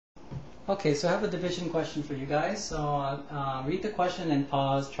Okay, so I have a division question for you guys. So read the question and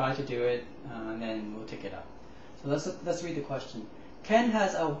pause, try to do it, and then we'll take it up. So let's read the question. Ken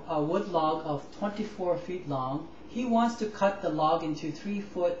has a wood log of 24 feet long. He wants to cut the log into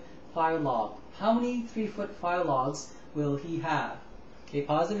 3-foot fire log. How many 3-foot fire logs will he have? Okay,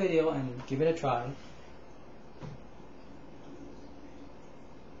 pause the video and give it a try.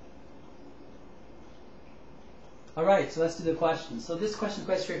 Alright, so let's do the question. So this question is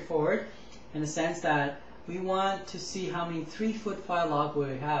quite straightforward in the sense that we want to see how many 3-foot fire log will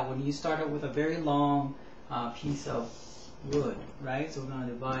we have when you start out with a very long piece of wood, right? So we're going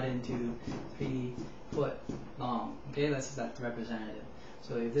to divide it into 3-foot long. Okay, that's that representative.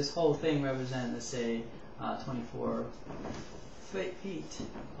 So if this whole thing represents, let's say, 24 feet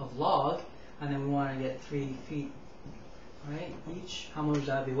of log, and then we want to get 3 feet, right, each, how much would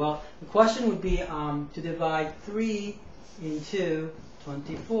that be? Well, the question would be to divide 3 into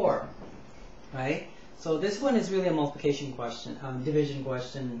 24, right? So this one is really a multiplication question, division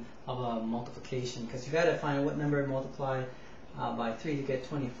question of a multiplication, because you got to find out what number to multiply by 3 to get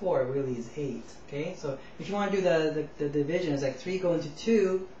 24. It really is 8. Okay, so if you want to do the division, it's like 3 go into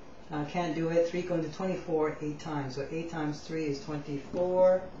 2, can't do it. 3 go into 24 8 times. So 8 times 3 is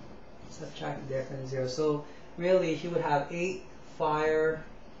 24. Subtract the difference 0. So really, he would have 8 fire.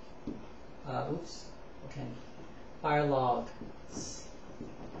 Fire logs.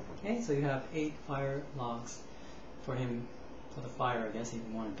 Okay, so you have 8 fire logs for him, for the fire, I guess, if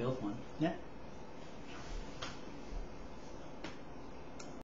you want to build one. Yeah.